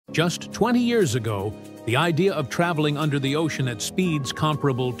Just 20 years ago, the idea of traveling under the ocean at speeds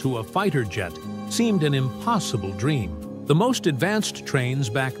comparable to a fighter jet seemed an impossible dream. The most advanced trains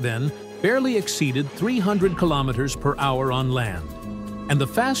back then barely exceeded 300 kilometers per hour on land, and the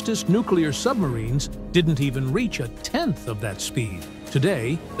fastest nuclear submarines didn't even reach a tenth of that speed.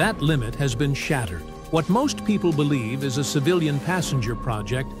 Today, that limit has been shattered. What most people believe is a civilian passenger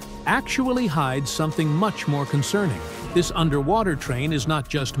project actually hides something much more concerning. This underwater train is not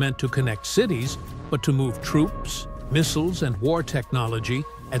just meant to connect cities, but to move troops, missiles, and war technology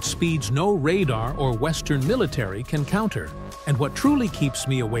at speeds no radar or Western military can counter. And what truly keeps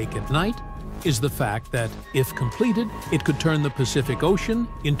me awake at night is the fact that, if completed, it could turn the Pacific Ocean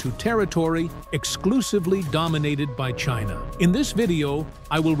into territory exclusively dominated by China. In this video,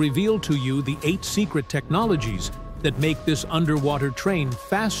 I will reveal to you the 8 secret technologies that make this underwater train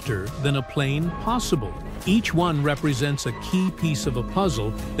faster than a plane possible. Each one represents a key piece of a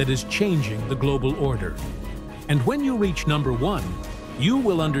puzzle that is changing the global order. And when you reach number 1, you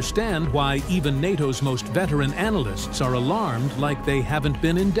will understand why even NATO's most veteran analysts are alarmed like they haven't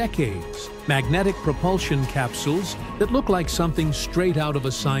been in decades. Magnetic propulsion capsules that look like something straight out of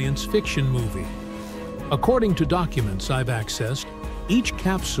a science fiction movie. According to documents I've accessed, each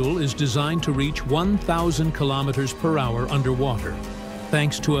capsule is designed to reach 1,000 kilometers per hour underwater,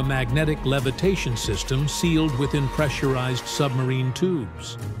 thanks to a magnetic levitation system sealed within pressurized submarine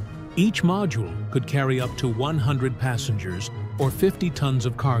tubes. Each module could carry up to 100 passengers or 50 tons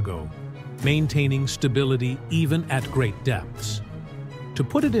of cargo, maintaining stability even at great depths. To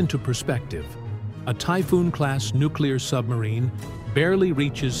put it into perspective, a Typhoon-class nuclear submarine barely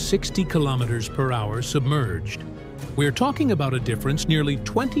reaches 60 kilometers per hour submerged. We're talking about a difference nearly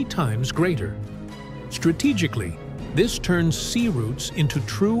 20 times greater. Strategically, this turns sea routes into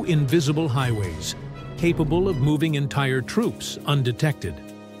true invisible highways, capable of moving entire troops undetected.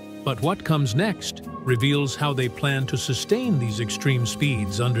 But what comes next reveals how they plan to sustain these extreme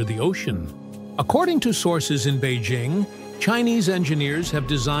speeds under the ocean. According to sources in Beijing, Chinese engineers have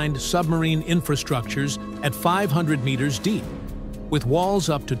designed submarine infrastructures at 500 meters deep, with walls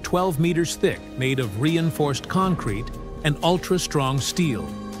up to 12 meters thick made of reinforced concrete and ultra-strong steel.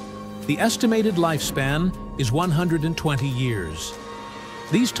 The estimated lifespan is 120 years.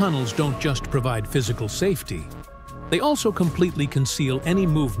 These tunnels don't just provide physical safety. They also completely conceal any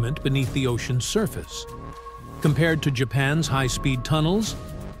movement beneath the ocean's surface. Compared to Japan's high-speed tunnels,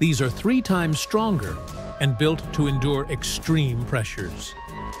 these are 3 times stronger and built to endure extreme pressures.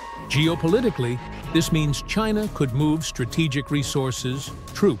 Geopolitically, this means China could move strategic resources,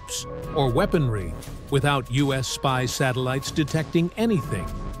 troops, or weaponry without US spy satellites detecting anything.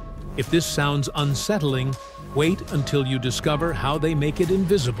 If this sounds unsettling, wait until you discover how they make it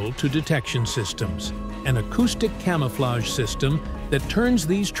invisible to detection systems, an acoustic camouflage system that turns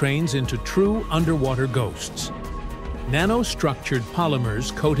these trains into true underwater ghosts. Nanostructured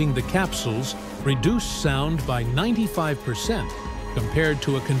polymers coating the capsules reduce sound by 95% compared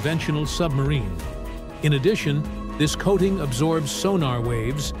to a conventional submarine. In addition, this coating absorbs sonar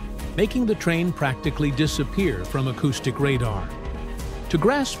waves, making the train practically disappear from acoustic radar. To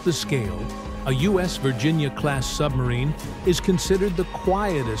grasp the scale, a U.S. Virginia-class submarine is considered the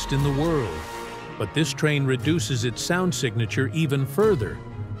quietest in the world, but this train reduces its sound signature even further,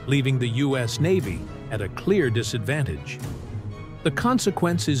 leaving the U.S. Navy at a clear disadvantage. The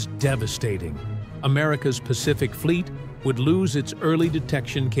consequence is devastating. America's Pacific Fleet would lose its early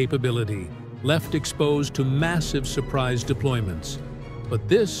detection capability, left exposed to massive surprise deployments. But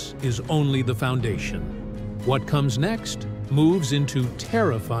this is only the foundation. What comes next moves into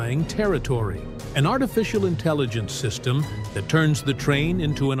terrifying territory. An artificial intelligence system that turns the train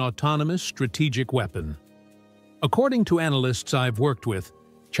into an autonomous strategic weapon. According to analysts I've worked with,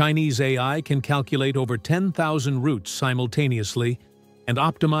 Chinese AI can calculate over 10,000 routes simultaneously and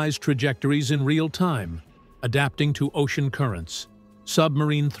optimize trajectories in real time, adapting to ocean currents,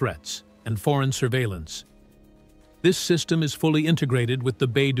 submarine threats, and foreign surveillance. This system is fully integrated with the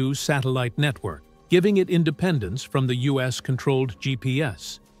Beidou satellite network, giving it independence from the US-controlled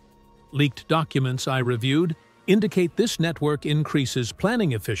GPS. Leaked documents I reviewed indicate this network increases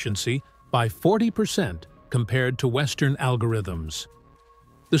planning efficiency by 40% compared to Western algorithms.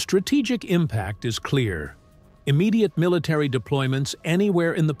 The strategic impact is clear: immediate military deployments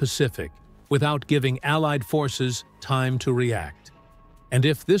anywhere in the Pacific without giving Allied forces time to react. And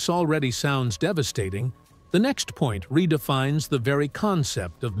if this already sounds devastating, the next point redefines the very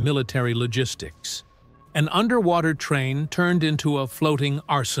concept of military logistics. An underwater train turned into a floating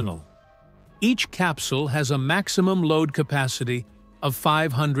arsenal. Each capsule has a maximum load capacity of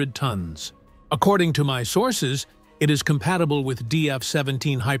 500 tons. According to my sources, It is compatible with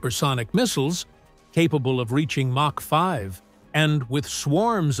DF-17 hypersonic missiles, capable of reaching Mach 5, and with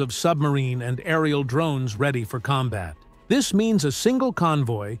swarms of submarine and aerial drones ready for combat. This means a single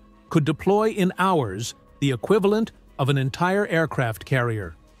convoy could deploy in hours the equivalent of an entire aircraft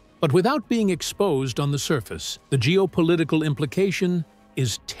carrier. But without being exposed on the surface, the geopolitical implication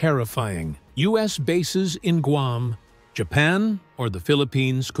is terrifying. U.S. bases in Guam, Japan, or the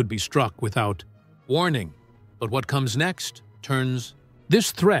Philippines could be struck without warning. But what comes next turns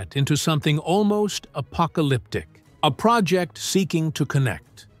this threat into something almost apocalyptic. A project seeking to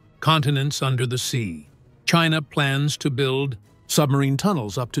connect continents under the sea. China plans to build submarine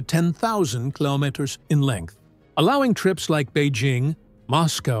tunnels up to 10,000 kilometers in length, allowing trips like Beijing,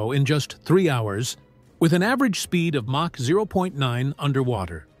 Moscow in just 3 hours, with an average speed of Mach 0.9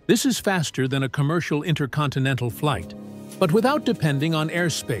 underwater. This is faster than a commercial intercontinental flight, but without depending on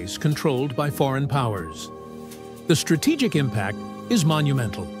airspace controlled by foreign powers. The strategic impact is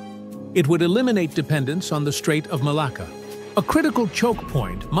monumental. It would eliminate dependence on the Strait of Malacca, a critical choke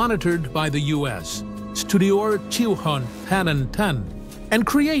point monitored by the U.S., Studior Chiuhon Hanan Tan, and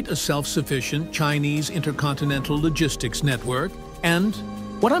create a self-sufficient Chinese intercontinental logistics network. And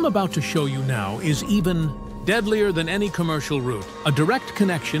what I'm about to show you now is even deadlier than any commercial route, a direct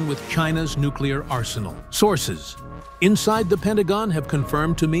connection with China's nuclear arsenal. Sources inside the Pentagon have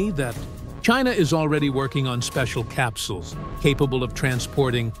confirmed to me that China is already working on special capsules capable of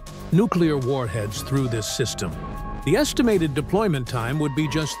transporting nuclear warheads through this system. The estimated deployment time would be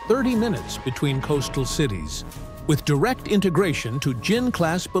just 30 minutes between coastal cities, with direct integration to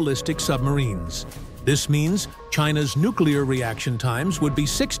Jin-class ballistic submarines. This means China's nuclear reaction times would be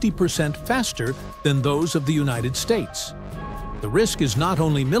 60% faster than those of the United States. The risk is not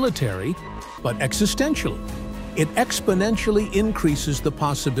only military, but existential. It exponentially increases the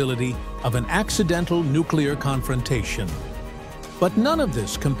possibility of an accidental nuclear confrontation. But none of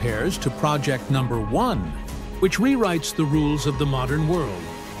this compares to Project Number 1, which rewrites the rules of the modern world.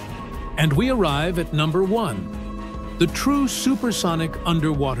 And we arrive at number 1, the true supersonic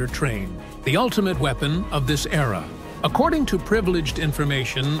underwater train, the ultimate weapon of this era. According to privileged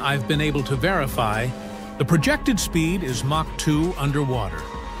information I've been able to verify, the projected speed is Mach 2 underwater.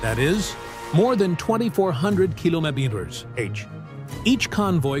 That is, more than 2,400 km/h. Each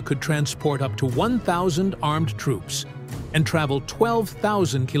convoy could transport up to 1,000 armed troops and travel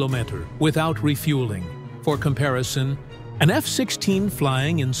 12,000 kilometers without refueling. For comparison, an F-16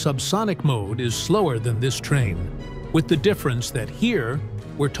 flying in subsonic mode is slower than this train, with the difference that here,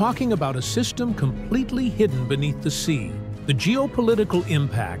 we're talking about a system completely hidden beneath the sea. The geopolitical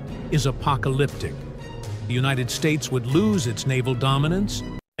impact is apocalyptic. The United States would lose its naval dominance,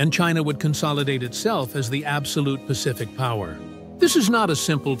 and China would consolidate itself as the absolute Pacific power. This is not a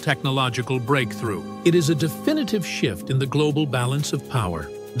simple technological breakthrough. It is a definitive shift in the global balance of power.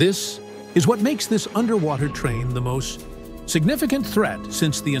 This is what makes this underwater train the most significant threat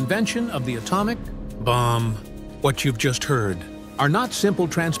since the invention of the atomic bomb. What you've just heard are not simple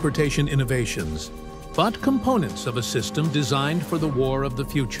transportation innovations, but components of a system designed for the war of the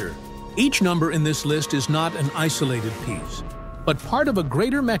future. Each number in this list is not an isolated piece, but part of a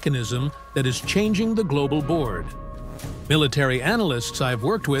greater mechanism that is changing the global board. Military analysts I've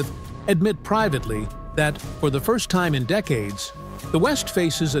worked with admit privately that, for the first time in decades, the West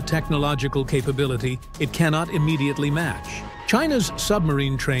faces a technological capability it cannot immediately match. China's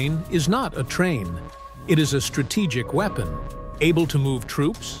submarine train is not a train. It is a strategic weapon, able to move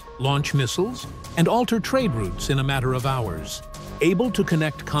troops, launch missiles, and alter trade routes in a matter of hours. Able to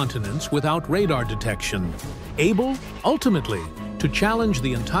connect continents without radar detection. Able, ultimately, to challenge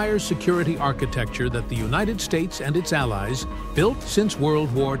the entire security architecture that the United States and its allies built since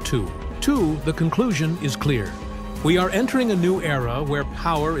World War II. The conclusion is clear. We are entering a new era where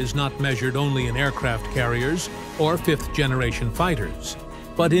power is not measured only in aircraft carriers or fifth-generation fighters,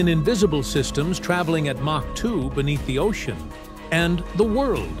 but in invisible systems traveling at Mach 2 beneath the ocean. And the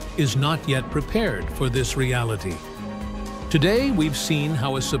world is not yet prepared for this reality. Today, we've seen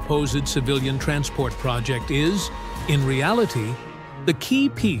how a supposed civilian transport project is, in reality, the key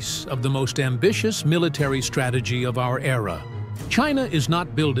piece of the most ambitious military strategy of our era. China is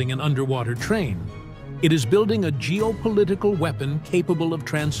not building an underwater train. It is building a geopolitical weapon capable of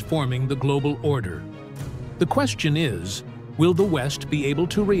transforming the global order. The question is, will the West be able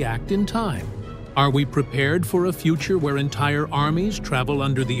to react in time? Are we prepared for a future where entire armies travel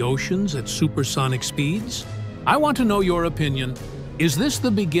under the oceans at supersonic speeds? I want to know your opinion. Is this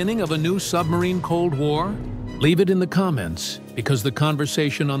the beginning of a new submarine Cold War? Leave it in the comments, because the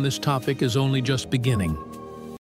conversation on this topic is only just beginning.